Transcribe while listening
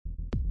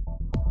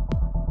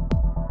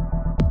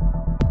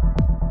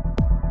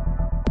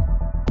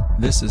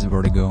This is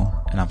Vertigo,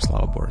 and I'm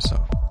Slava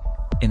Borisov.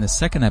 In the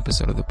second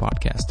episode of the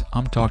podcast,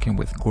 I'm talking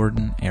with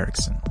Gordon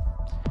Eriksen.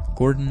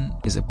 Gordon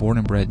is a born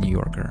and bred New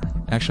Yorker.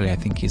 Actually, I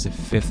think he's a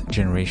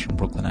fifth-generation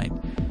Brooklynite.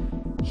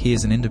 He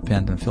is an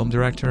independent film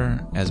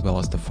director, as well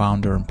as the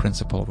founder and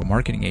principal of a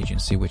marketing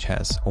agency which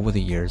has, over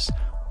the years,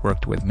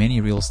 worked with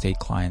many real estate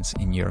clients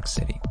in New York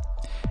City.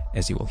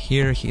 As you will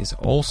hear, he is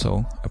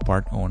also a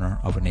part owner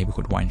of a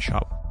neighborhood wine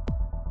shop.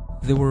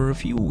 There were a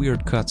few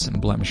weird cuts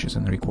and blemishes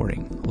in the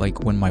recording,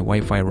 like when my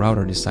Wi-Fi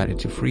router decided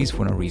to freeze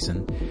for no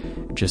reason,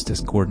 just as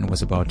Gordon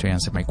was about to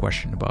answer my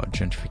question about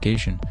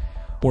gentrification,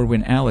 or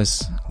when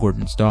Alice,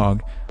 Gordon's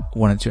dog,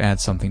 wanted to add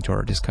something to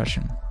our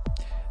discussion.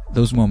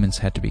 Those moments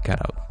had to be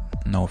cut out.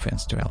 No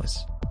offense to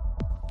Alice.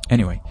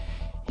 Anyway,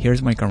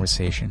 here's my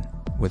conversation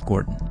with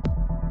Gordon.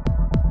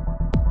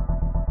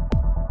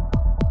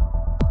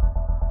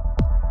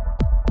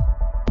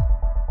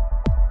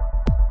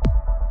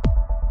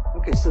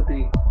 Okay, so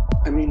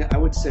I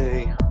would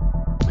say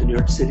in New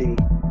York City,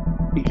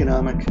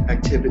 economic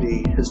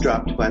activity has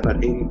dropped by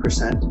about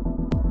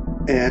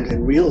 80%. And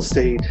in real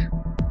estate,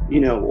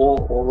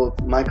 all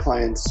of my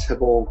clients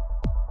have all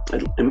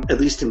at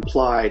least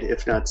implied,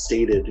 if not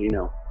stated,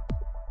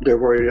 they're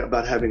worried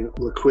about having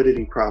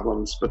liquidity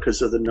problems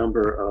because of the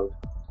number of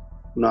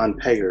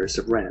non-payers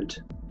of rent.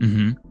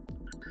 Mm-hmm.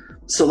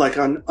 So like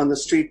on the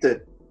street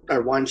that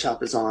our wine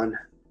shop is on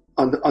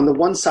the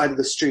one side of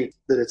the street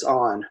that it's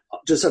on,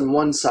 just on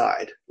one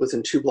side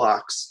within 2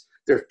 blocks,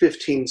 there are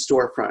 15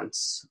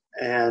 storefronts.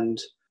 And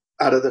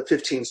out of the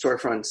 15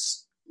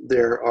 storefronts,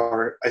 there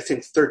are, I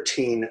think,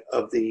 13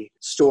 of the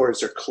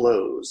stores are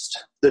closed.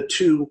 The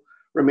 2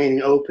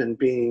 remaining open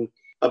being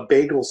a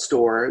bagel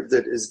store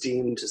that is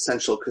deemed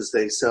essential because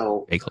they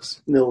sell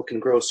Bagels. Milk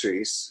and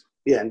groceries.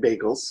 Yeah, and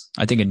bagels.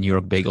 I think in New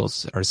York,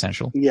 bagels are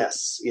essential.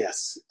 Yes.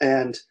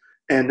 And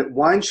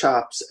wine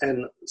shops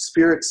and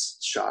spirits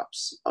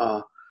shops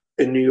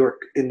in New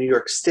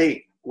York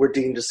State were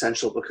deemed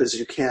essential because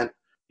you can't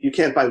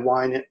buy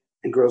wine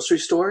in grocery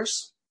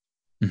stores.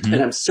 Mm-hmm.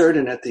 And I'm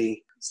certain at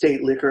the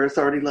state liquor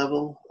authority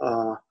level,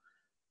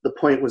 the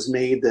point was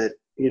made that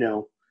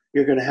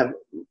you're going to have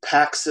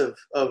packs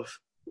of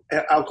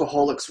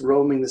alcoholics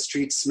roaming the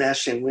streets,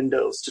 smashing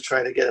windows to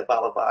try to get a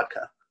bottle of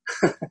vodka.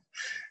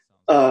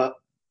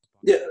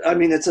 Yeah, I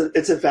mean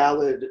it's a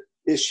valid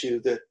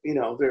issue that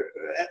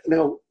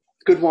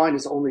good wine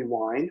is only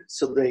wine,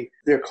 so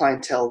their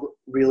clientele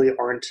really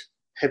aren't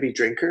heavy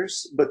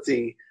drinkers, but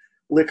the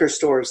liquor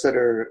stores that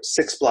are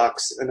 6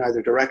 blocks in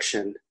either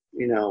direction,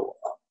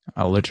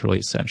 are literally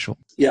essential.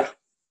 Yeah.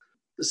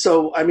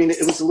 So I mean,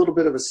 it was a little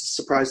bit of a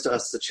surprise to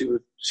us that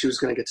she was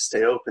going to get to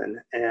stay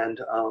open, and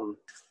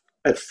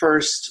at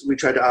first we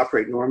tried to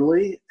operate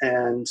normally,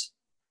 and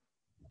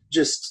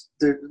just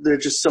there are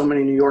just so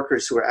many New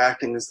Yorkers who are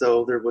acting as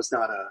though there was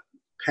not a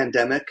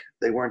pandemic.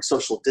 They weren't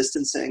social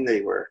distancing.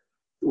 They were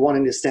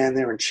wanting to stand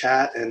there and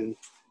chat and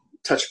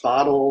touch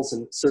bottles.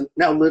 And so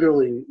now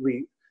literally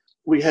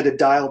we had to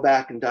dial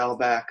back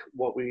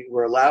what we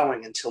were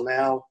allowing until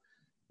now.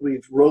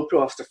 We've roped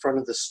off the front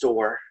of the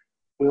store.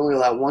 We only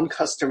allow 1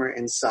 customer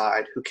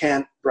inside who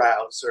can't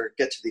browse or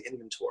get to the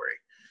inventory.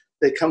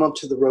 They come up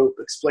to the rope,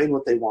 explain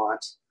what they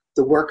want.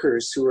 The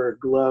workers, who are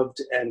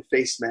gloved and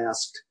face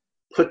masked,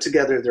 put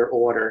together their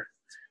order.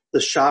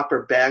 The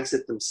shopper bags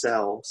it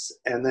themselves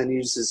and then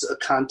uses a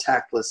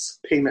contactless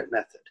payment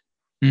method,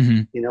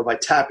 by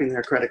tapping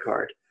their credit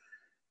card.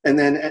 And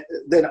then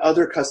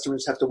other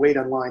customers have to wait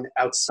online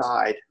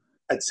outside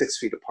at 6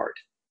 feet apart.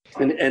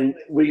 And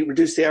we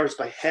reduced the hours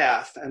by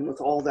half. And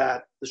with all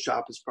that, the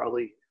shop is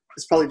probably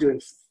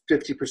doing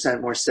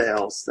 50% more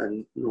sales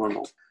than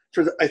normal.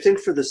 I think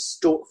for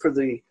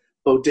the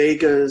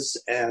bodegas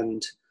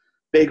and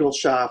bagel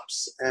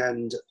shops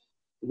and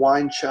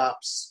wine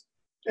shops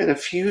and a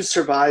few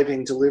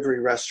surviving delivery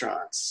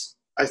restaurants,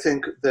 I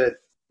think that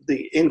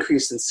the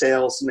increase in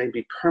sales may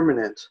be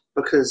permanent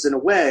because in a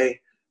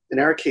way, in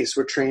our case,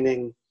 we're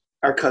training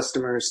our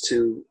customers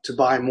to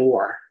buy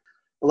more.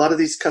 A lot of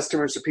these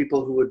customers are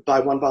people who would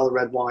buy 1 bottle of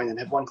red wine and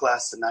have 1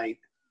 glass a night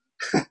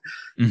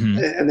Mm-hmm.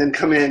 and then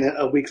come in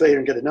a week later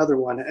and get another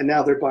one. And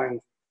now they're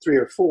buying 3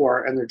 or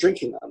 4 and they're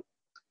drinking them.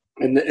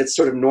 And it's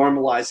sort of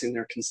normalizing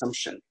their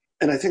consumption.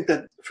 And I think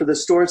that for the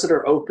stores that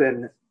are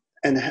open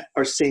and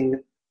are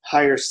seeing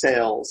higher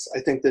sales, I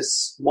think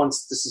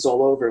once this is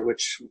all over,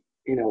 which,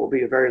 will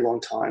be a very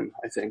long time,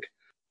 I think,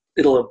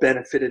 it'll have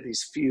benefited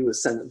these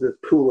the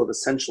pool of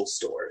essential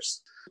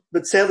stores.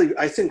 But sadly,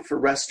 I think for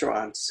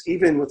restaurants,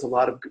 even with a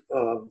lot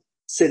of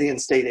city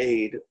and state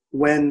aid,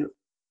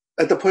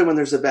 at the point when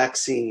there's a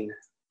vaccine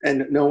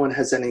and no one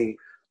has any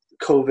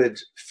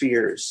COVID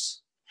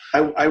fears,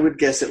 I would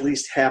guess at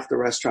least half the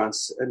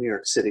restaurants in New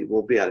York City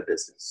will be out of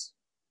business,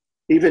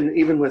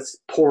 even with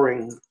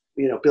pouring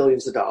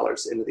billions of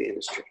dollars into the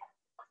industry.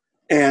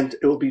 And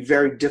it will be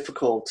very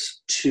difficult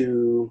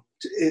to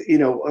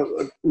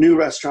new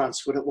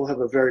restaurants will have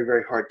a very,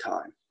 very hard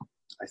time,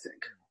 I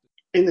think.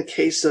 In the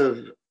case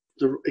of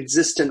the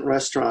existent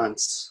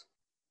restaurants,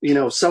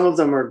 some of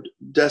them are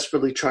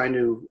desperately trying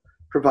to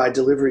provide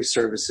delivery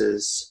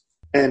services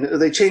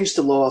And they changed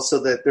the law so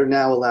that they're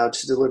now allowed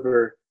to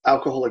deliver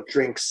alcoholic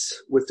drinks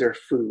with their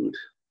food,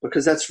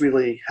 because that's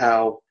really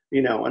how,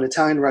 an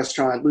Italian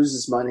restaurant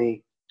loses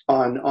money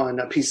on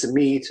a piece of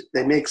meat.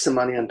 They make some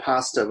money on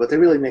pasta, but they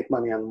really make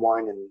money on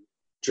wine and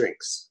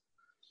drinks.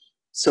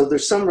 So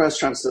there's some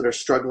restaurants that are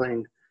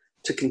struggling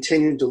to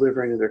continue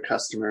delivering to their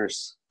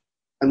customers.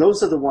 And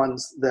those are the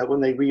ones that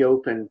when they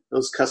reopen,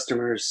 those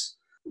customers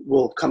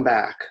will come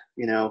back,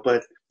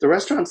 but the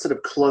restaurants that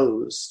have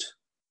closed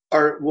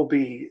will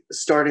be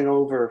starting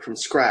over from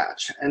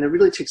scratch. And it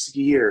really takes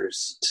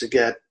years to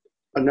get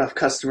enough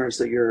customers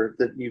that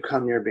you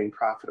come here being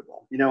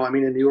profitable. In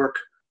New York,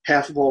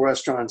 half of all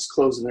restaurants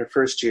close in their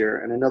first year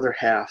and another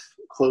half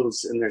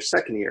close in their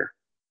second year.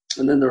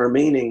 And then the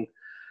remaining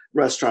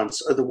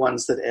restaurants are the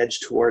ones that edge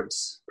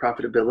towards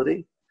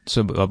profitability.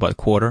 So about a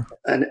quarter?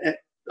 And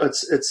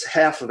it's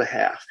half of a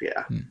half,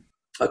 yeah.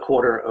 A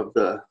quarter of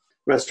the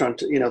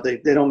restaurant,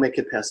 they don't make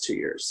it past 2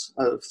 years.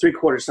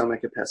 3/4 don't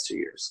make it past 2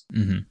 years.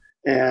 Mm-hmm.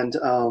 And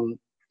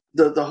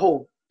the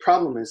whole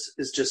problem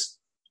is just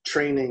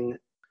training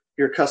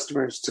your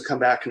customers to come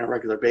back on a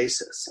regular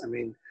basis.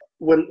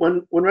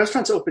 When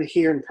restaurants open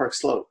here in Park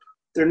Slope,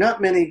 there are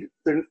not many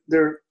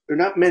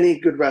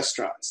good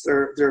restaurants.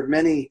 There are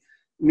many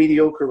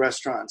mediocre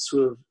restaurants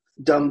who have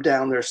dumbed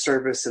down their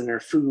service and their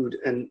food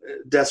and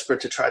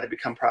desperate to try to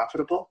become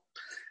profitable.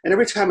 And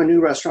every time a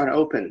new restaurant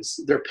opens,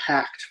 they're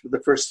packed for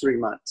the first 3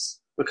 months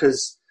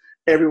because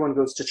everyone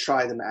goes to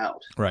try them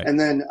out. Right. And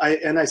then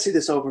I see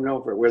this over and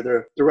over where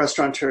the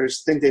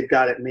restaurateurs think they've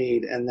got it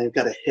made and they've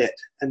got a hit.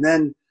 And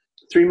then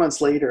 3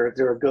 months later,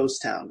 they're a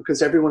ghost town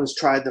because everyone has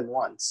tried them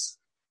once.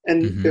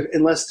 And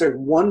unless they're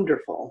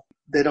wonderful,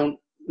 they don't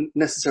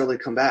necessarily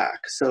come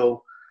back.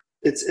 So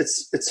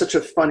it's such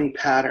a funny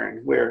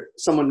pattern where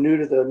someone new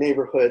to the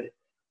neighborhood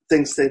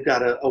thinks they've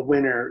got a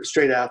winner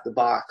straight out the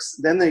box.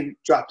 Then they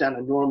drop down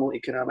to normal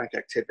economic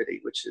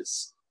activity, which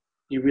is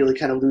you really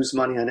kind of lose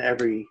money on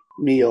every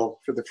meal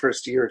for the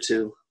first year or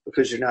two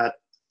because you're not,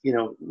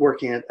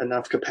 working at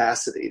enough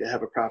capacity to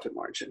have a profit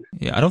margin.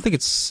 Yeah, I don't think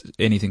it's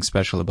anything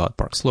special about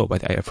Park Slope.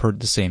 I've heard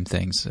the same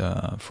things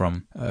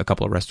from a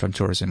couple of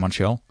restaurateurs in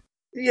Montreal.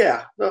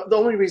 Yeah, the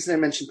only reason I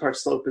mentioned Park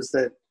Slope is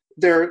that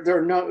there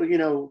are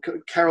no,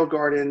 Carroll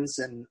Gardens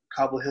and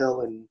Cobble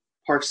Hill and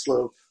Park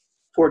Slope,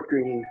 Fort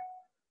Greene.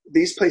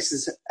 These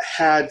places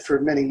had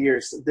for many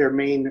years, their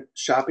main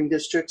shopping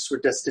districts were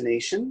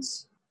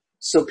destinations.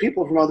 So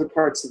people from other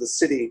parts of the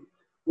city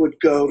would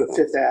go to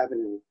Fifth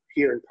Avenue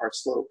here in Park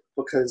Slope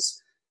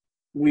because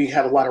we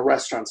had a lot of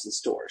restaurants and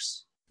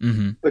stores.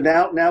 Mm-hmm. But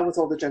now with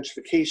all the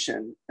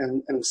gentrification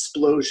and an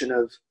explosion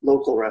of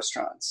local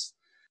restaurants,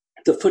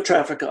 the foot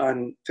traffic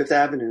on Fifth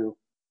Avenue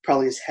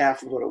probably is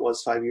half of what it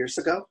was 5 years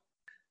ago,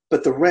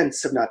 but the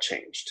rents have not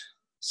changed.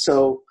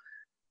 So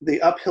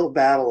the uphill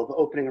battle of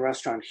opening a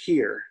restaurant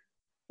here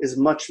is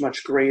much,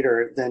 much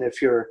greater than if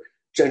you're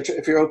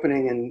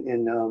opening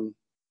in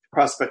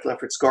Prospect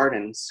Lefferts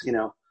Gardens.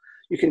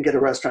 You can get a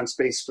restaurant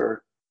space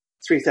for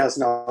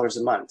 $3,000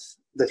 a month.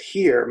 That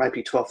here might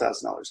be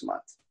 $12,000 a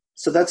month.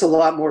 So that's a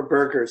lot more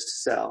burgers to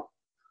sell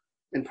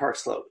in Park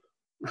Slope.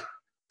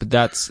 But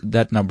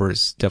that number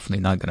is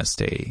definitely not going to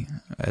stay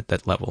at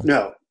that level.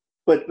 No,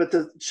 but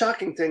the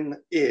shocking thing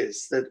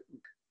is that,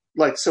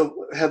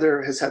 so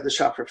Heather has had the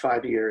shop for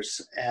 5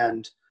 years,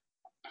 and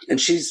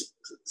she's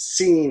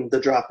seen the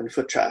drop in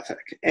foot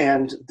traffic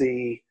and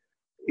the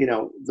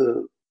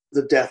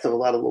death of a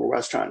lot of little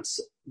restaurants.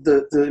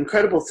 The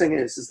incredible thing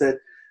is that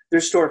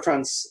there's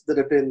storefronts that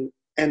have been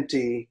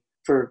empty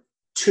for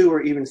 2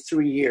 or even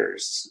 3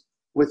 years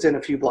within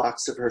a few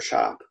blocks of her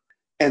shop,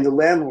 and the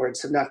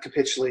landlords have not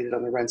capitulated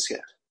on the rents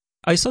yet.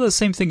 I saw the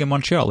same thing in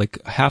Montreal.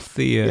 Like half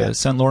the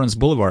St. Lawrence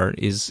Boulevard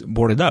is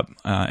boarded up,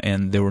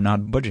 and they were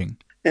not budging.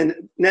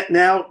 And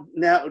now,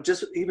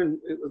 just even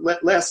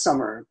last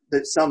summer,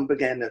 that some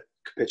began to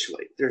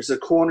capitulate. There's a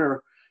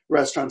corner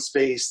restaurant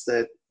space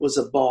that was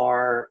a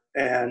bar,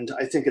 and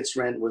I think its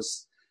rent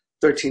was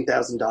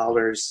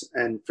 $13,000.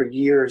 And for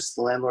years,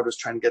 the landlord was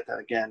trying to get that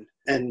again.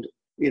 And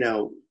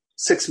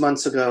 6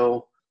 months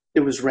ago,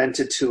 it was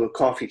rented to a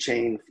coffee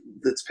chain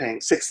that's paying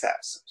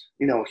 $6,000.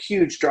 A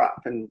huge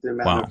drop in the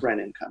amount of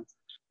rent income.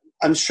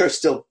 I'm sure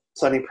still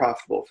plenty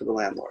profitable for the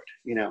landlord.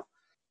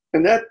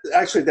 And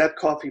that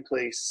coffee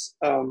place,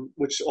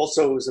 which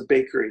also is a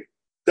bakery,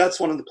 that's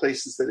one of the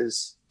places that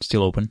is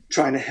still open,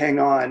 trying to hang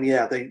on.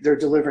 Yeah, they're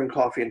delivering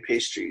coffee and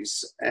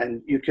pastries,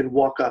 and you can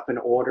walk up and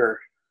order,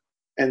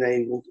 and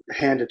they will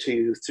hand it to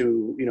you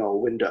through a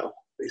window,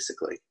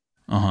 basically.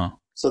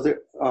 So there,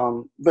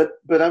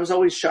 but I was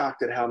always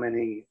shocked at how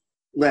many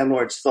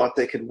landlords thought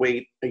they could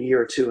wait a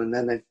year or two and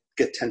then they'd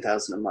get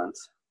 $10,000 a month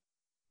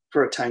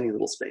for a tiny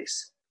little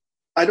space.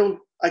 I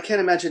can't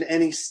imagine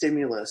any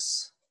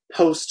stimulus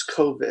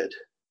post-COVID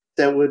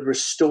that would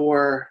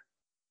restore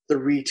the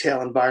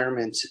retail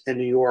environment in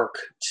New York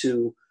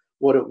to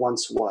what it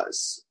once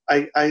was.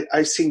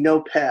 I see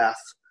no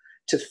path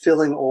to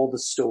filling all the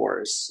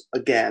stores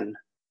again,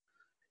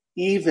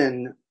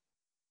 even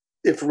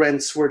if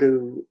rents were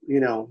to,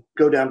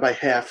 go down by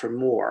half or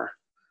more.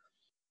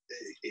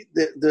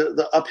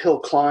 the uphill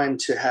climb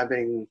to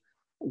having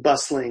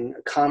bustling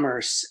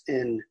commerce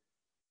in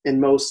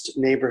most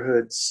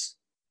neighborhoods,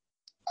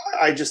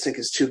 I just think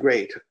is too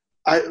great.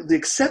 The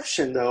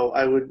exception, though,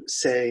 I would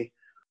say,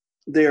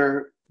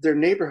 they're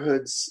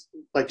neighborhoods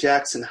like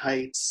Jackson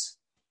Heights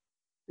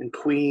and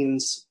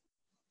Queens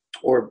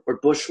or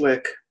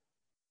Bushwick,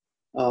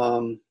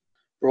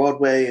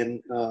 Broadway,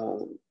 and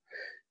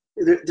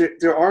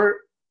there are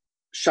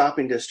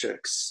shopping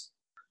districts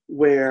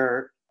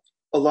where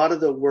a lot of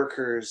the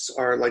workers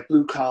are like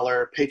blue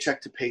collar,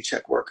 paycheck to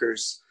paycheck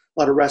workers,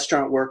 a lot of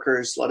restaurant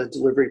workers, a lot of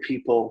delivery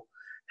people,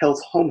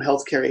 home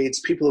healthcare aides,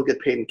 people who get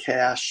paid in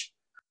cash.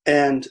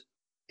 And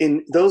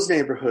in those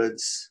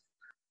neighborhoods,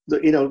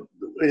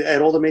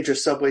 at all the major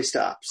subway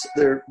stops,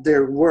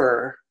 there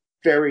were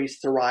very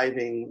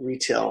thriving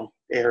retail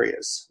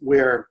areas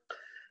where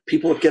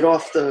people would get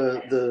off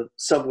the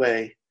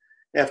subway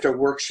after a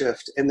work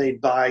shift and they'd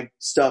buy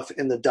stuff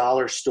in the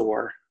dollar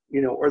store,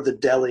 or the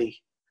deli.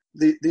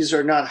 These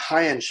are not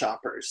high-end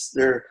shoppers.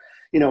 They're,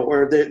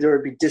 or there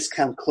would be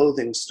discount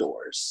clothing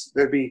stores.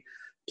 There'd be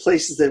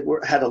places that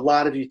had a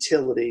lot of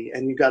utility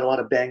and you got a lot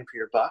of bang for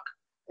your buck.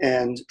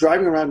 And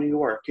driving around New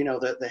York,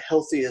 the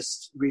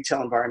healthiest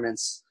retail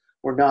environments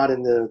were not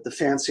in the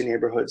fancy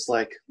neighborhoods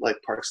like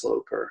Park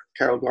Slope or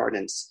Carroll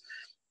Gardens.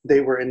 They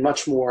were in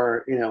much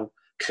more,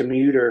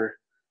 commuter,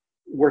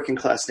 working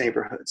class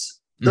neighborhoods.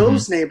 Mm-hmm.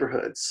 Those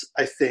neighborhoods,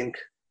 I think,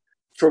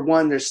 for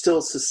one, they're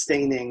still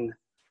sustaining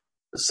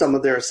some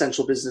of their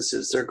essential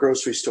businesses, their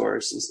grocery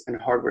stores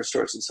and hardware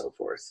stores and so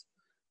forth.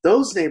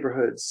 Those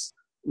neighborhoods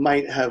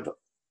might have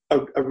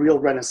a real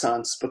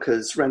renaissance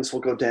because rents will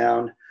go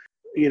down.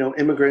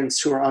 Immigrants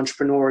who are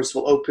entrepreneurs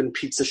will open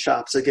pizza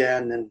shops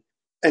again,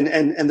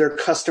 and their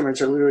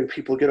customers are literally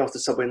people who get off the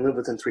subway and live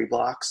within 3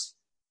 blocks.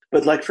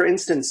 But like, for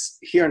instance,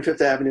 here on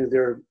Fifth Avenue,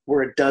 there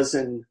were a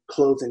dozen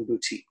clothing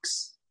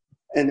boutiques.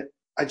 And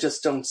I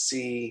just don't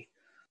see,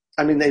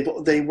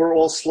 they were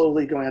all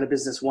slowly going out of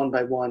business one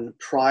by one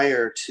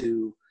prior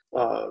to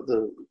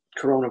the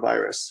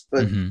coronavirus.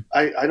 But mm-hmm.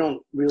 I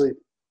don't really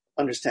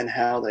understand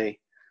how they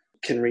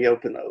can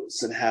reopen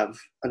those and have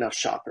enough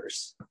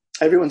shoppers.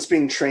 Everyone's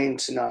being trained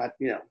to not,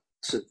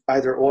 to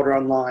either order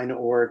online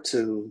or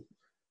to,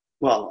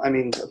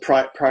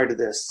 prior to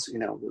this,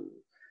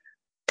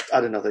 I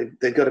don't know,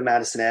 they go to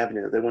Madison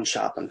Avenue. They wouldn't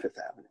shop on Fifth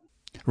Avenue.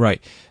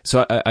 Right.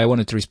 So I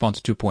wanted to respond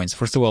to 2 points.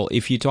 First of all,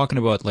 if you're talking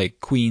about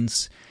like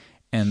Queens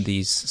and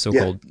these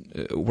so-called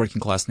working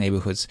class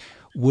neighborhoods,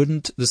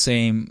 wouldn't the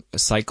same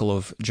cycle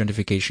of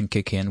gentrification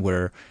kick in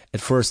where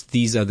at first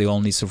these are the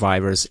only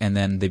survivors and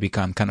then they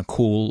become kind of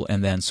cool,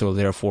 and then so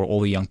therefore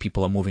all the young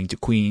people are moving to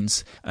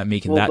Queens,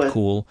 making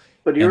cool.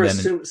 But you're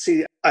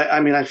assuming,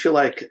 I feel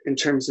like in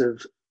terms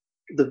of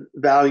the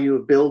value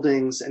of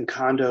buildings and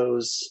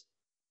condos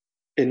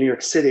in New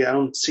York City, I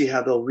don't see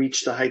how they'll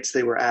reach the heights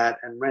they were at,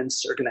 and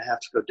rents are going to have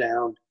to go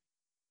down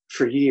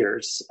for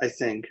years, I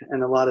think.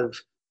 And a lot of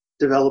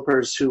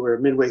developers who are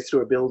midway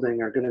through a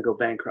building are going to go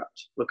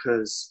bankrupt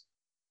because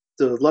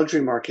the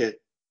luxury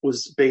market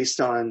was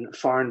based on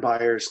foreign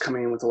buyers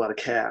coming in with a lot of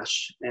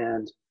cash.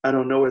 And I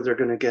don't know where they're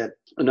going to get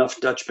enough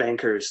Dutch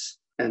bankers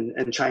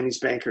and Chinese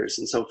bankers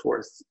and so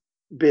forth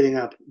bidding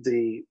up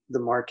the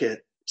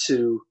market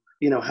to,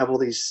 have all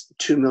these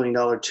 $2 million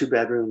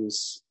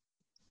 2-bedrooms.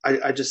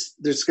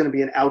 There's going to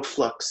be an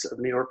outflux of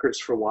New Yorkers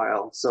for a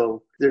while.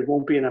 So there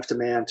won't be enough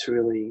demand to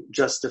really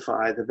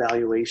justify the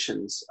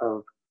valuations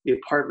of the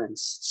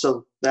apartments.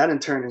 So that in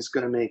turn is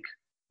going to make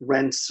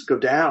rents go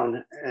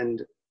down.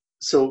 And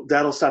so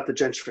that'll stop the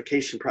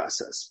gentrification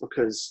process,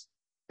 because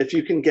if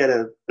you can get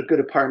a good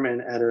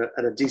apartment at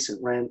a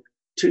decent rent,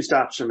 2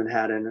 stops from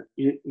Manhattan,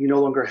 you no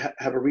longer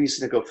have a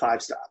reason to go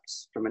 5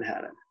 stops from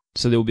Manhattan.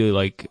 So there will be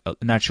like a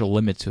natural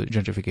limit to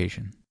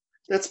gentrification.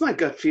 That's my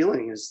gut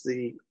feeling, is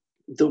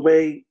the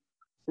way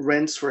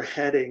rents were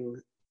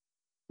heading.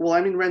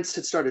 Well, rents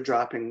had started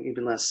dropping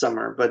even last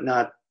summer, but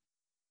not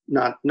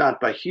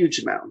by huge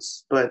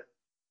amounts. But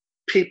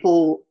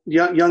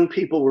young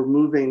people were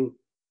moving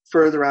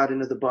further out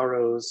into the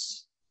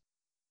boroughs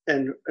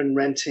and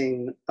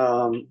renting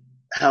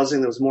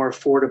housing that was more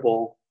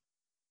affordable.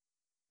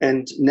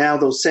 And now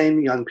those same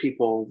young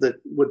people that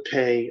would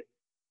pay,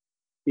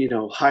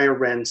 higher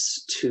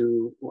rents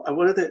to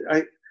what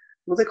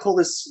do they call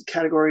this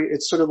category?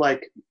 It's sort of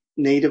like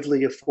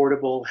natively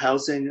affordable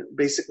housing,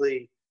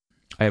 basically.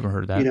 I haven't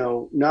heard of that.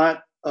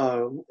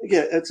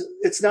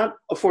 It's not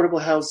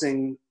affordable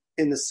housing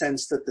in the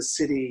sense that the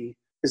city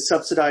is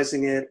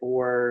subsidizing it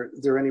or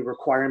there are any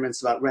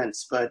requirements about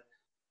rents, but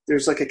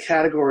there's like a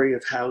category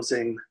of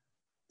housing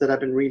that I've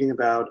been reading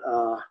about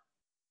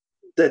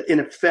that in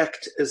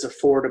effect is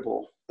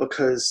affordable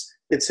because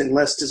it's in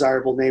less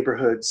desirable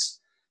neighborhoods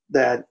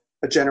that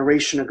a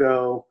generation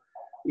ago,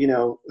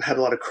 had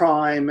a lot of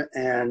crime,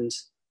 and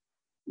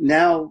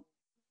now,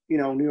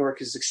 New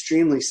York is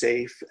extremely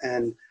safe,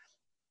 and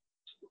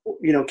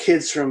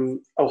kids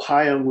from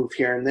Ohio move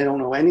here and they don't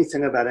know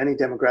anything about any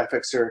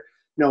demographics or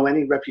know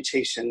any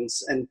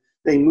reputations. And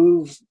they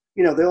move,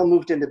 they all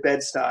moved into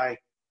Bed-Stuy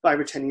 5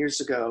 or 10 years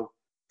ago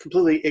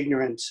completely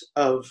ignorant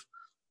of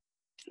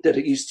that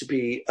it used to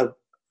be a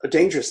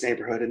dangerous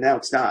neighborhood, and now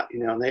it's not,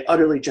 and they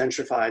utterly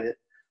gentrified it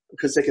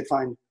because they could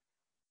find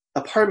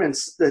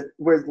apartments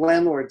where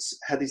landlords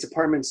had these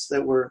apartments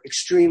that were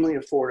extremely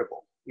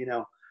affordable,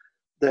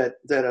 that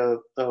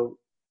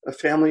a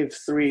family of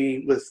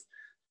three with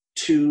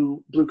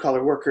two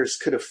blue-collar workers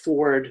could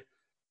afford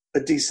a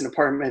decent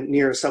apartment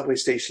near a subway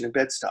station in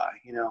Bed-Stuy,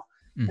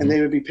 Mm-hmm. and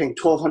they would be paying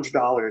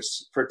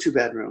 $1,200 for a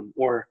two-bedroom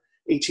or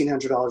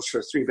 $1,800 for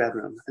a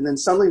three-bedroom. And then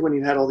suddenly when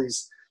you had all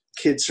these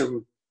kids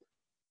from,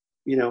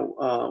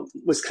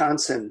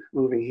 Wisconsin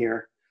moving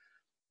here,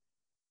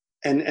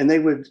 and they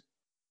would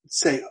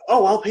say,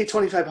 oh, I'll pay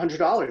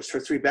 $2,500 for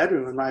a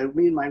three-bedroom, and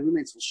me and my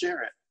roommates will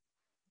share it.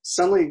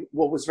 Suddenly,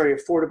 what was very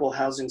affordable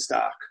housing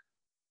stock,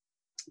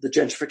 the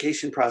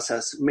gentrification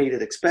process made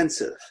it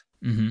expensive,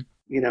 Mm-hmm.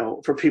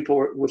 For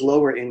people with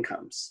lower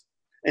incomes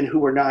and who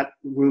were not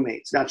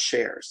roommates, not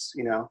shares,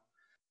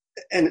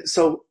 And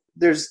so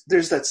there's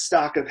that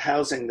stock of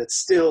housing that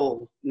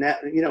still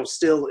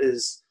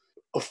is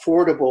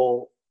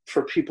affordable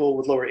for people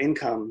with lower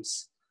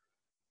incomes.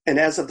 And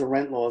as of the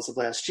rent laws of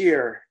last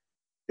year,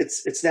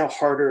 it's now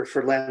harder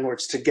for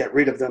landlords to get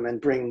rid of them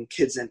and bring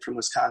kids in from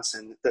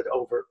Wisconsin that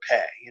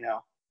overpay,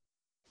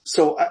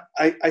 So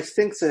I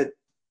think that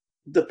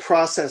the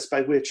process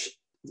by which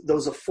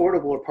those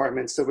affordable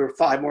apartments that were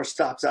 5 more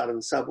stops out of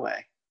the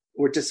subway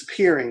were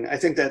disappearing, I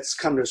think that's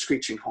come to a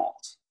screeching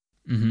halt.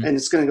 Mm-hmm. And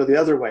it's going to go the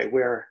other way,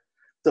 where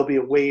there'll be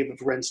a wave of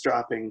rents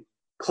dropping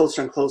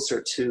closer and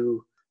closer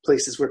to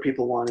places where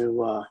people want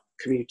to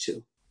commute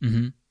to.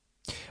 Mm-hmm.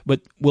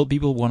 But will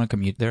people want to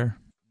commute there?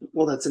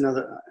 Well, that's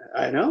another.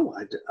 I know.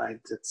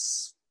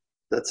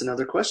 That's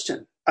another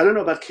question. I don't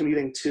know about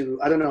commuting to.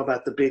 I don't know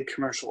about the big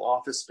commercial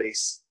office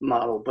space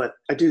model, but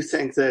I do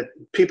think that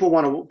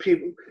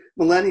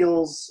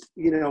millennials,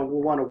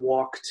 will want to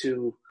walk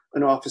to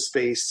an office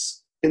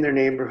space in their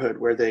neighborhood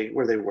where they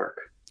work.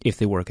 If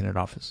they work in an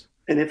office,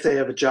 and if they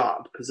have a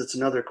job, because it's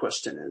another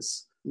question: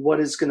 is what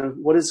is going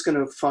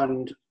to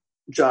fund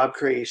job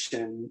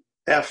creation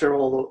after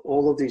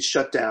all of these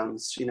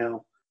shutdowns?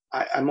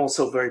 I'm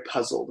also very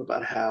puzzled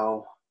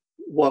about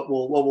what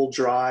will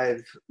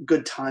drive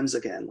good times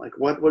again. Like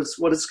what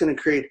is going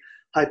to create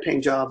high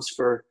paying jobs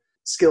for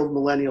skilled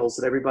millennials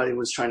that everybody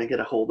was trying to get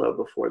a hold of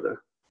before the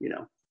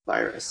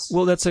virus.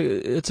 Well, it's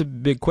a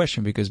big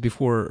question, because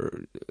before,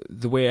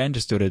 the way I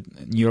understood it,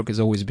 New York has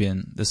always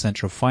been the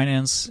center of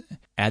finance,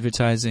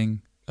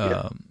 advertising,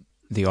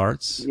 the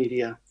arts,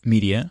 media.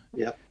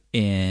 Yep.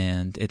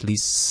 And at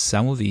least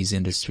some of these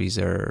industries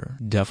are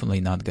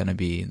definitely not going to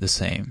be the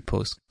same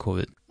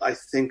post-COVID. I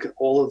think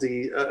all of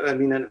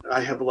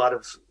I have a lot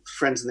of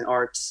friends in the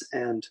arts,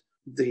 and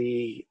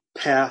the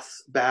path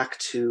back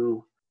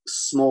to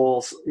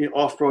small,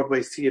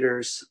 off-Broadway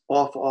theaters,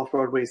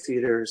 off-Broadway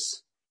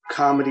theaters,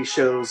 comedy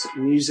shows,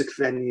 music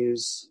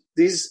venues,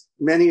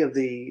 many of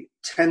the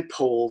tent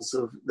poles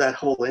of that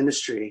whole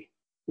industry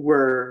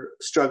were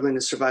struggling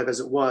to survive as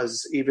it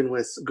was, even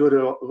with good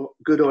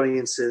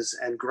audiences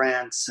and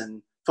grants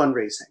and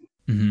fundraising.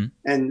 Mm-hmm.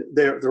 And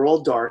they're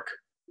all dark.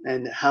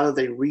 And how do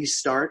they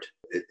restart?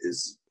 It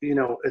is,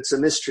 it's a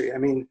mystery. I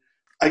mean,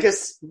 I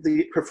guess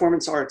the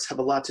performance arts have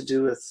a lot to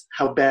do with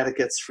how bad it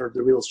gets for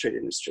the real estate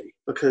industry.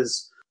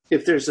 Because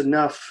if there's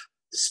enough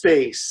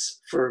space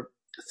for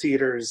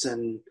theaters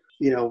and,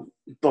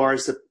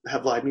 bars that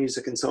have live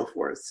music and so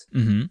forth,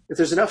 mm-hmm. if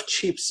there's enough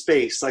cheap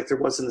space like there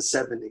was in the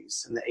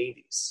 70s and the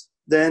 80s,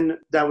 then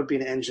that would be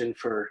an engine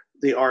for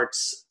the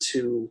arts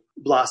to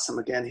blossom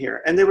again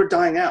here. And they were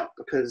dying out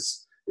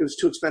because it was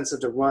too expensive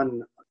to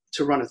run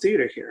a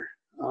theater here.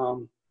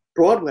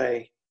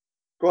 Broadway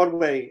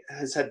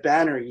has had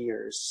banner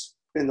years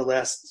in the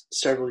last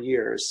several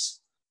years,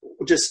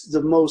 just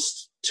the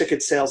most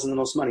ticket sales and the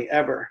most money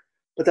ever.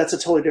 But that's a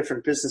totally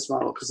different business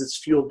model because it's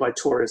fueled by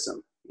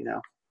tourism,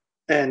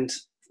 And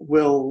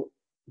will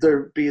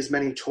there be as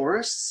many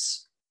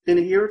tourists in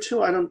a year or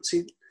two? I don't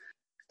see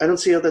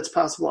how that's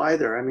possible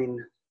either. I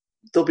mean,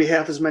 there'll be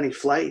half as many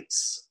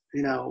flights,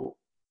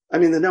 I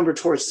mean, the number of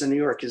tourists in New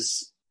York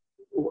is,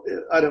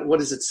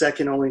 what is it,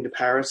 second only to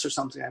Paris or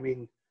something? I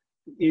mean,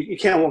 you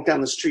can't walk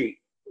down the street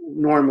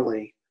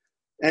normally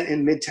and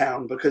in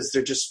Midtown because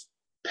they're just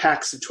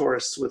packs of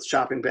tourists with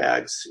shopping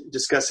bags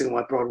discussing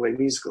what Broadway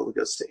musical to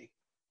go see.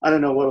 I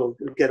don't know what will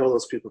get all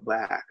those people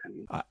back. I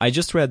mean, I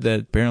just read that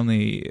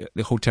apparently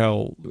the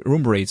hotel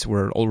room rates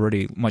were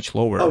already much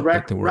lower.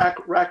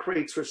 Rack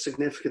rates were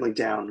significantly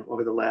down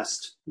over the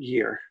last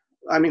year.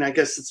 I mean, I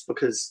guess it's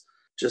because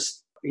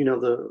just,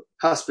 the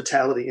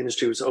hospitality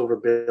industry was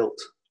overbuilt.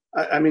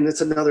 I mean,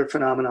 it's another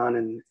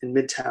phenomenon in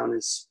Midtown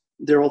is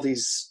there are all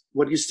these,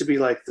 what used to be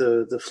like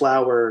the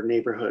flower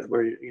neighborhood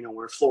where,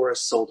 where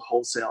florists sold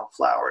wholesale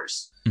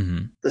flowers.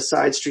 Mm-hmm. The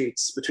side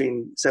streets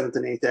between 7th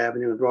and 8th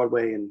Avenue and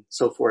Broadway and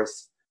so forth,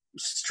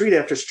 street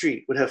after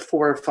street would have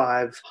 400 or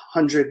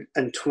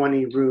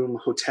 520 room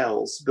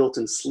hotels built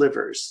in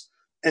slivers.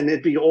 And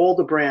it'd be all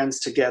the brands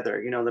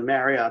together, the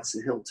Marriotts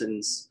and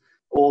Hiltons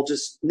all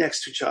just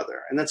next to each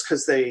other. And that's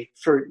because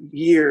for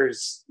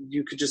years,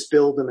 you could just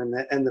build them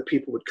and the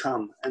people would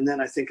come. And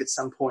then I think at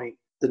some point,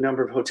 the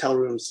number of hotel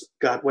rooms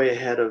got way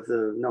ahead of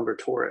the number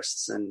of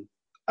tourists. And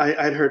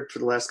I'd heard for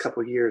the last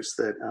couple of years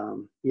that,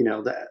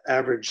 the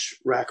average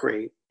rack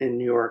rate in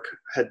New York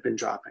had been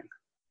dropping.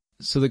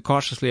 So the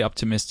cautiously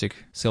optimistic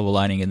silver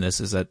lining in this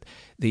is that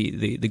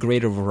the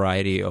greater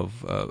variety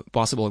of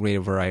possible greater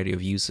variety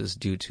of uses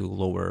due to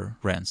lower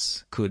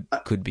rents could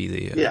be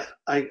the yeah.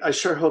 I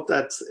sure hope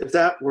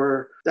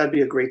that'd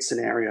be a great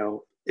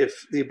scenario.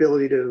 If the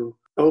ability to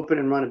open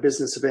and run a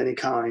business of any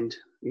kind,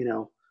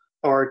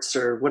 arts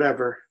or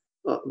whatever,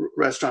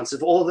 restaurants,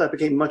 if all of that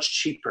became much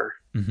cheaper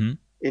in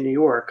New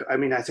York, I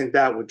mean, I think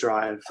that would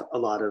drive a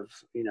lot of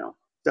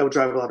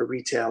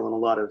retail and a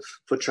lot of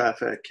foot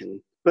traffic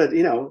But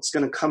it's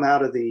going to come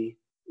out of the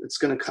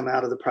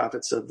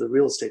profits of the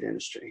real estate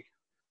industry.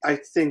 I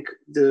think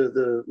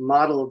the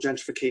model of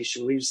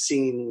gentrification we've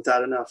seen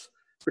without enough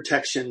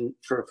protection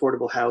for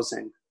affordable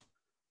housing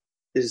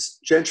is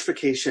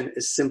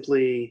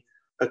simply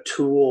a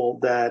tool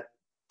that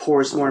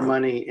pours more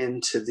money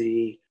into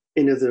the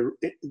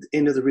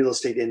real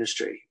estate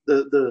industry.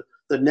 The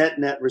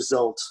net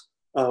result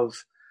of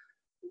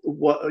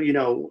what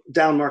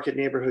down market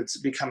neighborhoods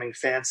becoming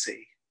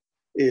fancy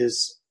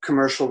is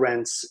commercial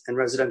rents and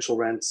residential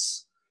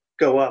rents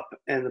go up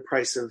and the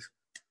price of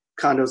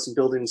condos and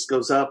buildings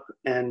goes up.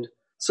 And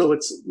so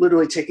it's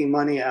literally taking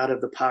money out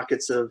of the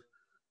pockets of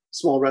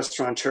small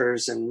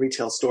restaurateurs and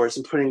retail stores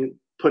and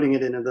putting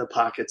it into the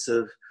pockets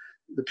of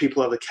the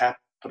people who have the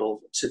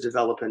capital to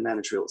develop and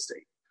manage real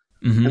estate.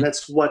 Mm-hmm. And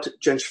that's what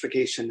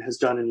gentrification has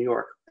done in New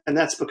York. And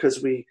that's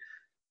because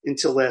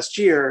until last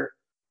year,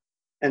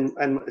 and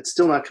it's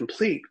still not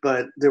complete,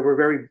 but the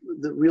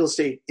real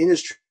estate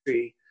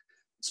industry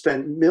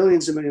spent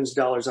millions and millions of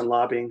dollars on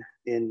lobbying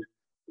in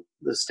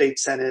the state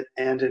Senate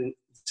and in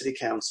city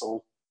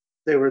council.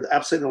 They were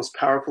absolutely the most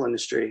powerful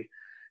industry.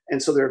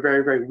 And so there are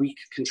very, very weak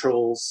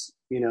controls,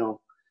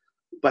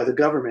 by the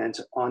government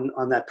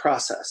on that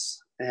process.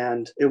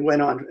 And it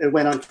went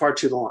on far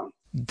too long.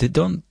 They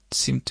don't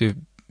seem to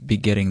be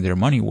getting their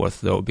money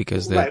worth, though,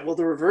 because right. Well,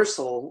 the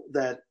reversal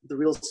that the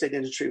real estate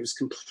industry was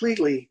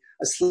completely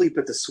asleep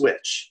at the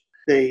switch.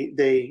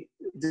 The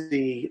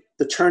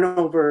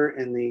turnover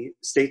in the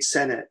state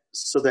Senate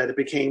so that it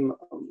became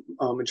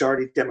a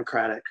majority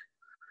Democratic.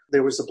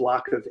 There was a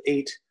block of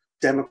 8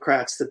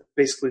 Democrats that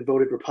basically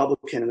voted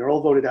Republican, and they're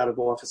all voted out of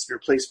office and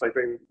replaced by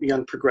very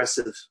young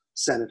progressive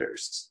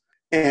senators.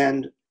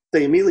 And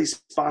they immediately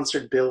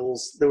sponsored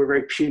bills that were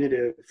very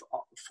punitive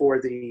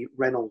for the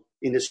rental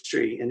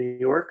industry in New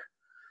York.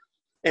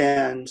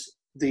 And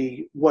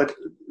what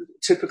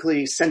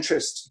typically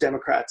centrist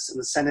Democrats in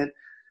the Senate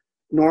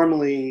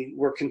normally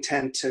were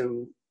content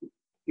to,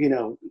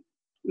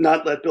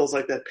 not let bills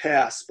like that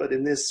pass. But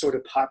in this sort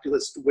of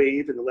populist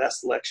wave in the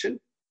last election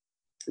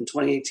in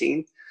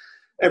 2018,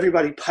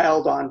 everybody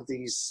piled on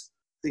these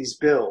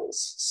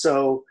bills.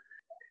 So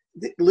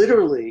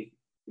literally,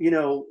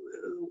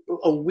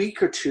 a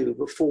week or two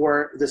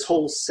before this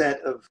whole set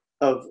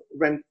of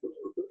rent,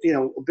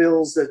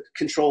 bills that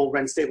control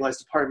rent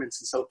stabilized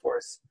apartments and so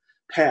forth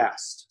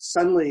passed,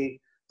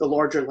 suddenly the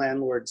larger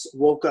landlords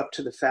woke up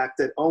to the fact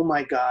that, oh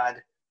my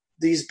God,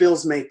 these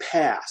bills may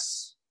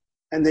pass.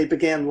 And they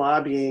began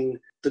lobbying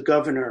the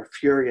governor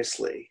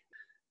furiously.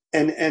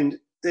 And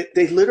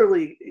they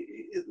literally,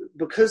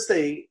 because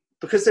they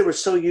were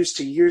so used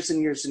to years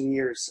and years and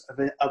years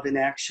of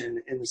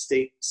inaction in the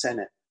state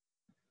Senate,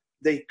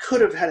 they could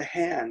have had a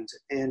hand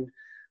in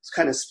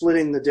kind of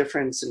splitting the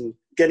difference and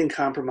getting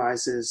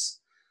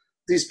compromises.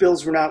 These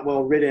bills were not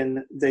well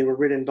written. They were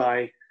written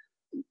by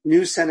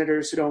new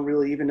senators who don't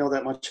really even know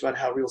that much about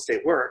how real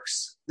estate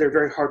works. They're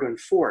very hard to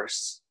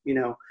enforce. They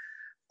don't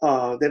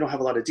have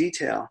a lot of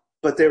detail,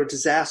 but they were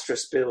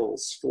disastrous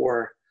bills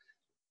for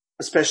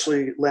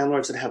especially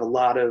landlords that have a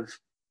lot of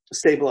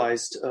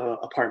stabilized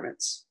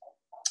apartments.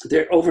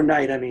 They're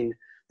overnight. I mean,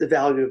 the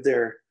value of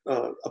their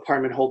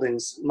apartment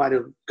holdings might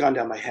have gone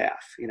down by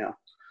half,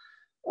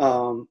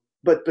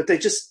 but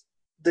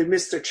they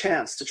missed their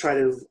chance to try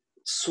to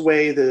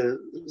sway they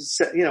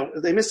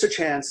missed their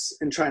chance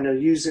in trying to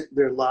use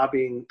their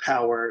lobbying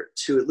power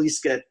to at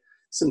least get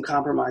some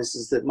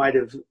compromises that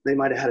they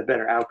might have had a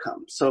better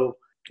outcome. So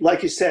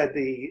like you said,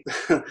 in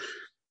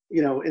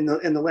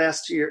the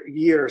last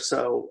year or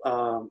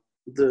so,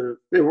 there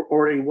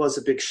already was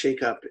a big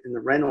shakeup in the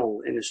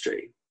rental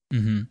industry.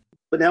 Mm-hmm.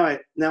 But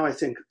now I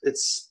think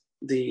it's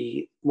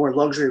the more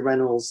luxury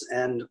rentals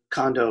and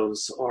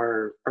condos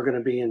are going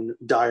to be in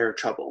dire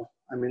trouble.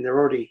 I mean, they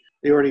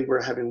already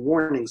were having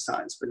warning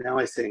signs, but now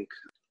I think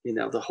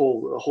the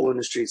whole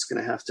industry is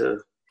going to have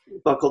to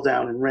buckle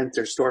down and rent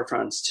their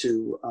storefronts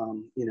to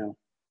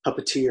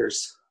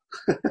puppeteers.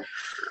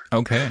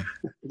 Okay.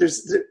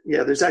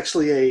 There's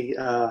actually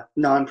a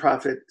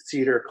nonprofit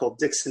theater called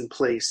Dixon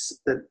Place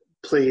that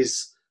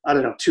plays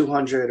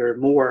 200 or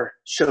more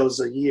shows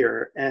a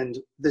year, and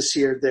this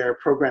year their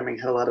programming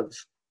had a lot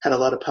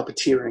of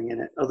puppeteering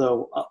in it.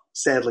 Although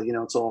sadly,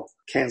 it's all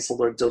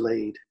canceled or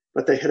delayed.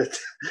 but they had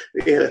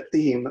they had a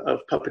theme of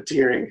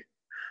puppeteering.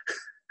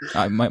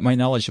 My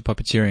knowledge of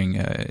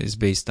puppeteering is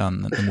based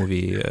on the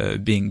movie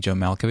Being Joe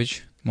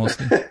Malkovich,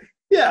 mostly.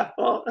 Yeah,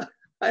 well,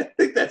 I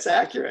think that's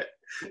accurate.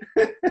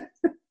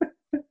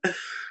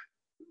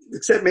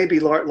 Except maybe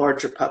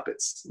larger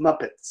puppets,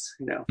 Muppets,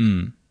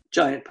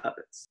 giant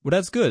puppets. Well,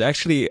 that's good.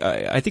 Actually,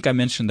 I think I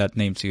mentioned that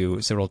name to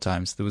you several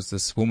times. There was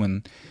this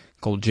woman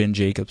called Jen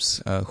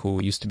Jacobs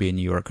who used to be a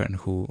New Yorker and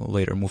who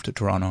later moved to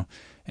Toronto.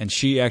 And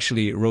she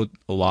actually wrote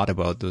a lot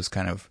about those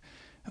kind of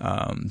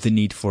the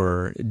need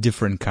for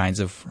different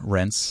kinds of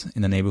rents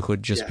in the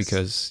neighborhood, just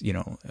because,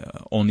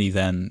 only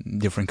then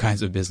different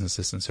kinds of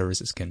businesses and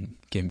services can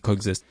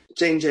coexist.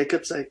 Jane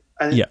Jacobs,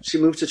 she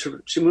moved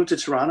to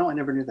Toronto. I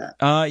never knew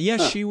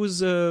that. She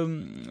was. I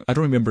don't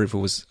remember if it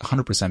was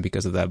 100%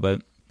 because of that,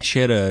 but she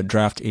had a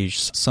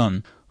draft-age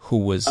son who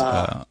was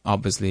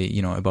obviously,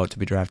 about to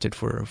be drafted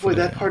for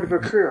that part of her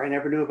career I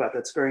never knew about.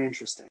 That's very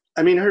interesting.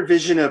 I mean, her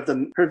vision of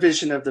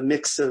the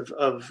mix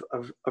of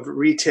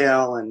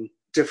retail and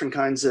different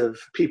kinds of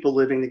people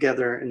living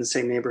together in the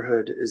same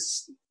neighborhood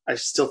is, I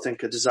still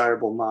think, a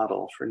desirable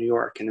model for New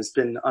York, and has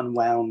been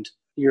unwound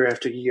year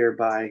after year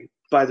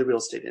by the real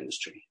estate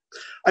industry.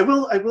 I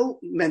will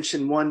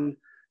mention one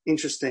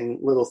interesting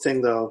little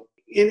thing though.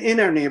 In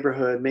our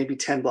neighborhood, maybe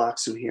 10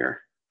 blocks from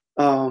here,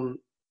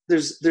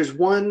 there's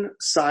one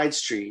side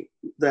street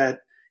that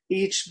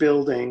each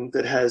building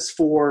that has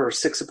 4 or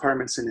 6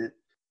 apartments in it,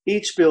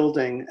 each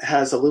building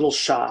has a little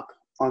shop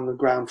on the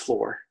ground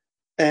floor.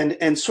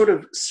 And sort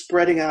of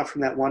spreading out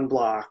from that one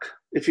block,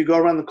 if you go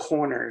around the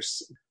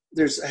corners,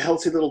 there's a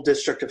healthy little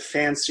district of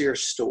fancier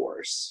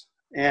stores.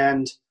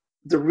 And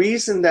the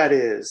reason that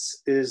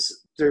is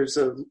there's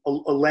a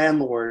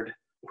landlord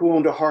who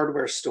owned a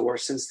hardware store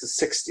since the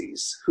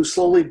 60s, who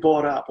slowly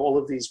bought up all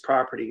of these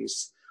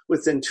properties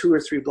within 2 or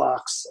 3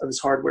 blocks of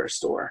his hardware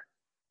store.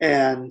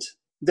 And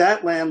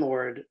that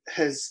landlord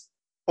has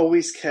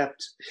always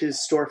kept his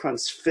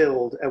storefronts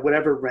filled at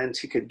whatever rent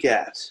he could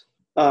get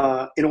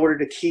in order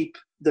to keep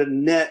the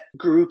net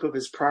group of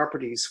his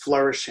properties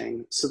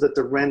flourishing so that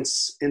the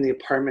rents in the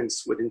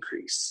apartments would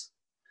increase.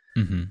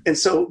 Mm-hmm. And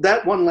so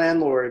that one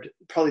landlord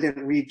probably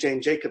didn't read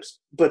Jane Jacobs,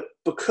 but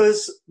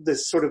because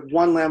this sort of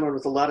one landlord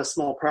with a lot of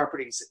small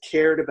properties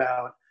cared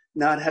about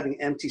not having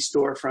empty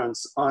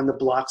storefronts on the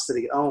blocks that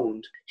he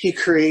owned, he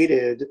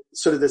created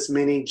sort of this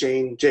mini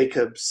Jane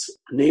Jacobs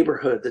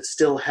neighborhood that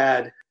still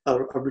had a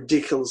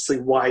ridiculously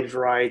wide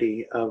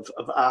variety of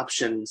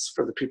options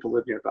for the people who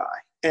live nearby.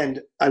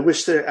 And I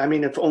wish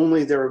if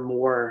only there were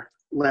more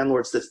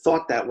landlords that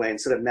thought that way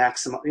instead of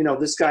maximum,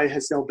 this guy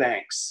has no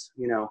banks,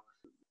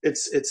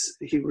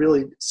 he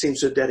really seems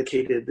to have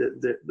dedicated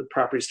the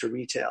properties to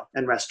retail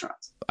and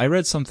restaurants. I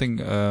read something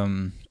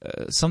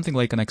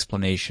like an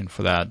explanation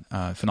for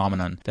that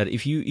phenomenon, that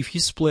if you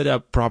split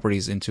up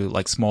properties into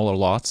like smaller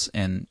lots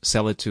and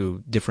sell it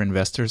to different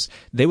investors,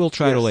 they will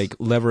try to like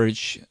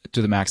leverage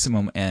to the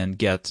maximum and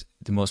get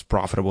the most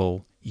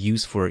profitable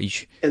use for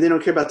each. And they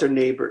don't care about their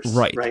neighbors,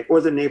 right?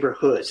 Or the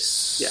neighborhood.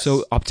 Yes.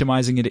 So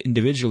optimizing it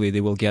individually,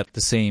 they will get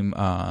the same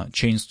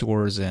chain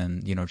stores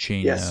and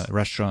chain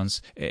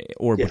restaurants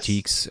or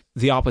boutiques.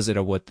 The opposite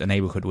of what the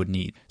neighborhood would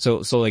need.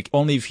 So like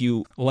only if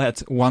you let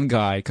one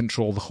guy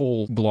control the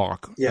whole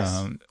block,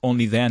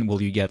 only then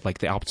will you get like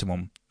the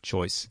optimum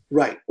choice.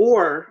 Right.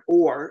 Or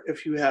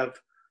if you have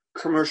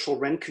commercial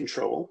rent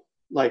control,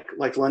 like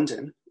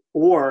London,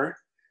 or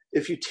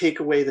if you take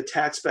away the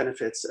tax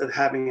benefits of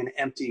having an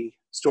empty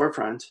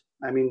storefront.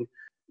 I mean,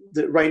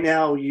 right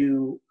now,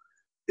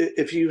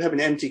 if you have an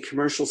empty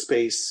commercial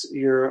space,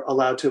 you're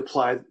allowed to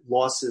apply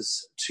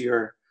losses to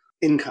your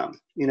income,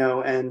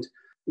 and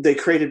they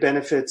created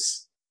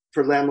benefits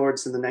for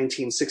landlords in the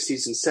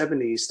 1960s and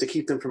 70s to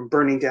keep them from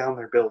burning down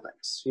their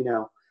buildings.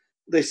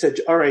 They said,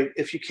 all right,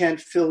 if you can't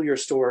fill your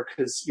store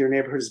because your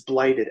neighborhood is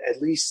blighted,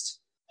 at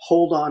least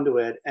hold on to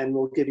it and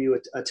we'll give you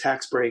a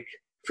tax break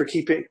for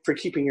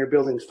keeping your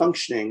building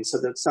functioning so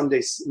that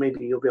someday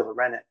maybe you'll be able to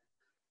rent it.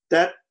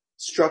 That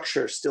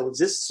structure still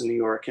exists in New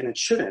York, and it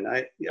shouldn't.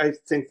 I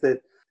think that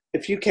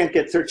if you can't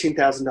get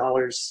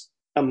 $13,000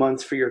 a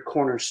month for your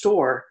corner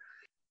store,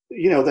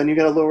 then you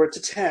got to lower it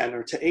to 10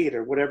 or to 8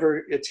 or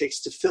whatever it takes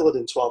to fill it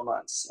in 12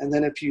 months. And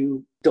then if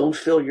you don't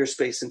fill your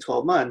space in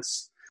 12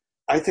 months,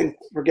 I think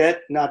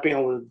forget not being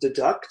able to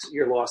deduct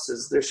your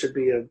losses. There should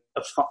be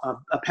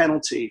a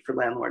penalty for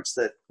landlords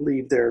that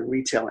leave their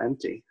retail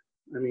empty.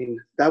 I mean,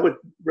 that would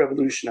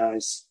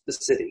revolutionize the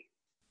city.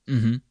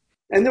 Mm-hmm.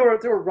 And there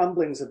were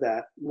rumblings of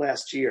that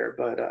last year,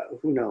 but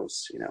who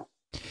knows,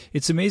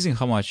 It's amazing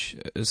how much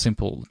a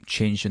simple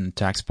change in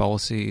tax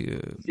policy,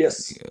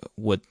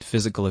 what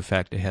physical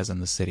effect it has on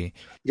the city.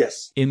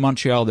 Yes. In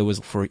Montreal, there was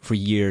for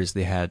years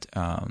they had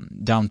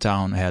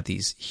downtown had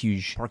these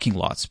huge parking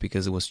lots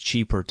because it was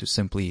cheaper to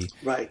simply.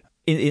 Right.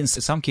 In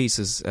some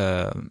cases,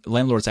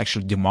 landlords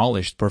actually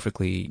demolished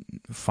perfectly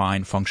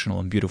fine, functional,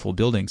 and beautiful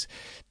buildings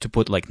to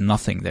put like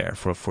nothing there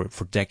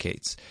for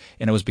decades.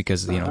 And it was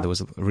because there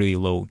was a really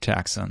low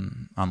tax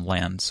on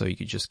land, so you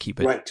could just keep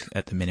it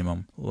at the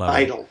minimum level.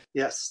 Idle,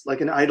 yes,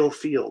 like an idle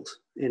field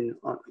in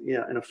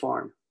a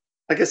farm.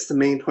 I guess the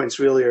main points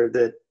really are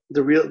that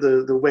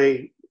the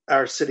way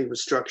our city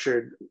was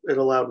structured, it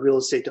allowed real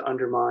estate to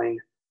undermine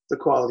the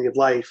quality of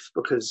life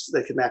because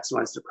they could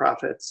maximize their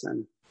profits.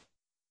 And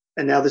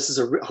now this is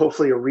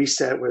hopefully a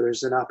reset where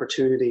there's an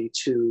opportunity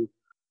to,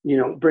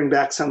 bring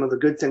back some of the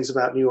good things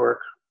about New York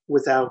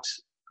without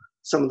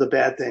some of the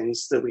bad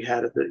things that we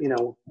had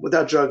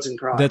without drugs and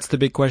crime. That's the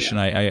big question.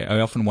 Yeah. I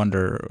often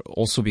wonder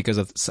also because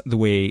of the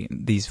way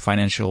these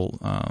financial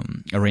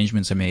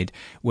arrangements are made,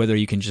 whether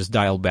you can just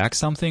dial back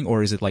something,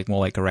 or is it more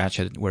like a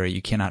ratchet where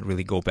you cannot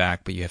really go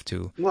back, but you have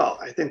to. Well,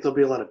 I think there'll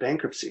be a lot of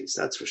bankruptcies.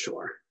 That's for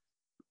sure.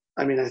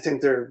 I mean, I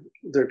think there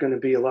are going to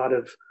be a lot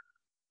of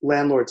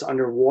landlords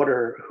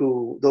underwater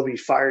who there'll be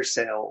fire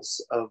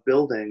sales of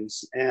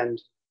buildings, and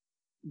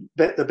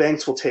the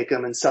banks will take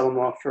them and sell them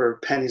off for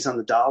pennies on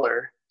the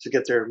dollar to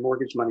get their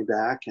mortgage money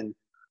back. And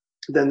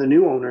then the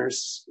new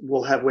owners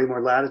will have way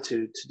more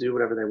latitude to do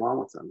whatever they want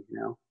with them,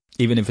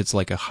 Even if it's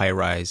like a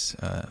high-rise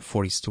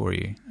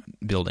 40-story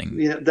building.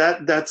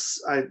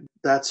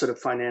 That sort of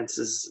finance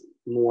is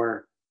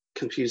more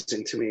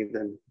confusing to me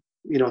than,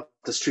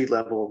 the street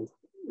level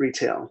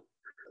retail.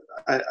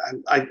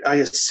 I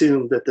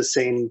assume that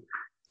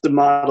the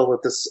model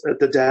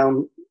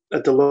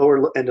at the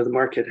lower end of the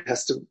market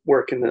has to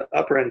work in the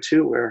upper end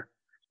too, where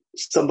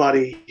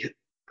somebody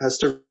has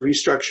to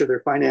restructure their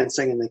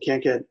financing and they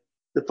can't get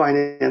the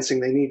financing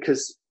they need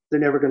because they're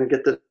never going to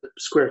get the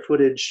square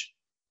footage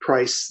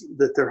price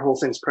that their whole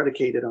thing's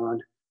predicated on.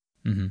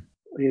 Mm-hmm.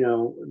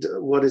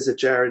 What is it,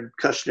 Jared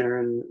Kushner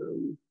and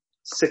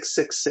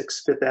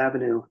 666 Fifth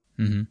Avenue?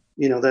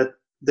 Mm-hmm. That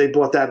they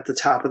bought that at the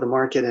top of the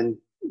market, and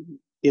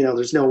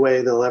there's no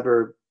way they'll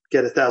ever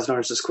get $1,000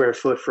 a square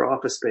foot for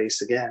office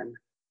space again.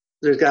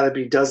 There's got to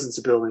be dozens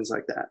of buildings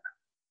like that.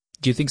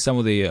 Do you think some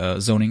of the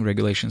zoning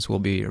regulations will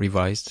be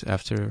revised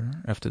after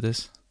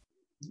this?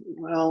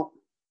 Well,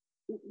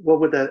 what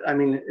would that? I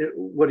mean,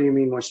 what do you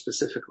mean more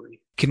specifically?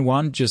 Can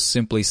one just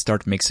simply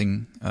start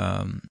mixing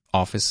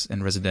office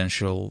and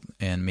residential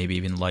and maybe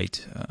even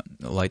light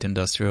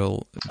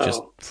industrial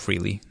just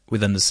freely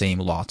within the same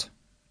lot,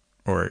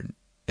 or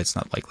it's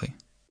not likely?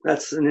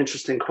 That's an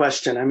interesting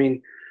question. I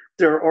mean,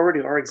 there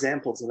already are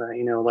examples of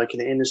that, like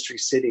in Industry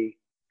City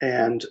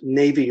and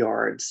Navy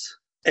Yards.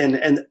 And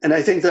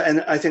I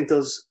think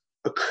those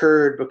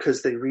occurred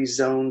because they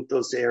rezoned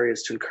those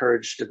areas to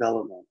encourage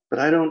development. But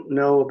I don't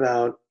know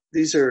about,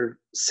 these are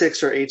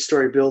 6 or 8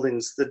 story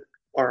buildings that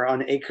are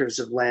on acres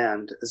of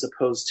land as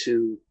opposed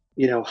to,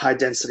 high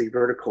density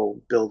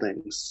vertical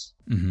buildings.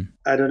 Mm-hmm.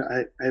 I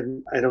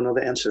don't know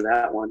the answer to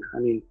that one. I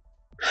mean,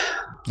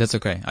 that's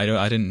okay.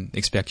 I didn't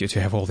expect you to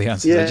have all the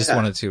answers. Yeah. I just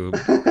wanted to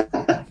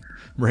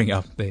bring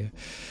up the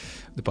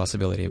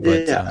possibility.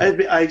 But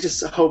I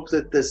just hope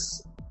that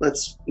this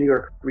lets New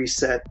York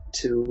reset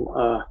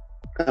to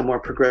a more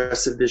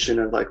progressive vision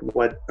of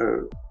what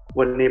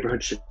a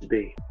neighborhood should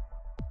be.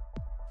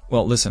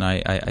 Well, listen,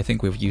 I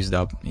think we've used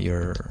up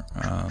your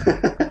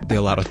the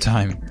allotted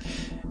time,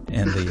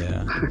 and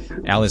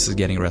the Alice is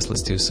getting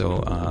restless too.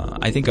 So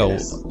I think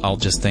I'll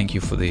just thank you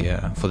for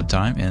the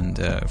time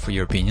and for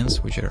your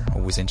opinions, which are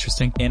always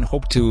interesting, and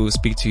hope to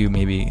speak to you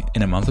maybe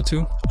in a month or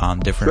two on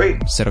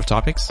different set of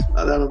topics.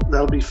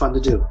 That'll be fun to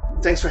do.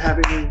 Thanks for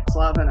having me,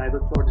 Slava, and I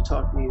look forward to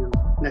talking to you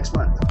next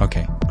month.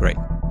 Okay, great.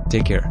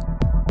 Take care.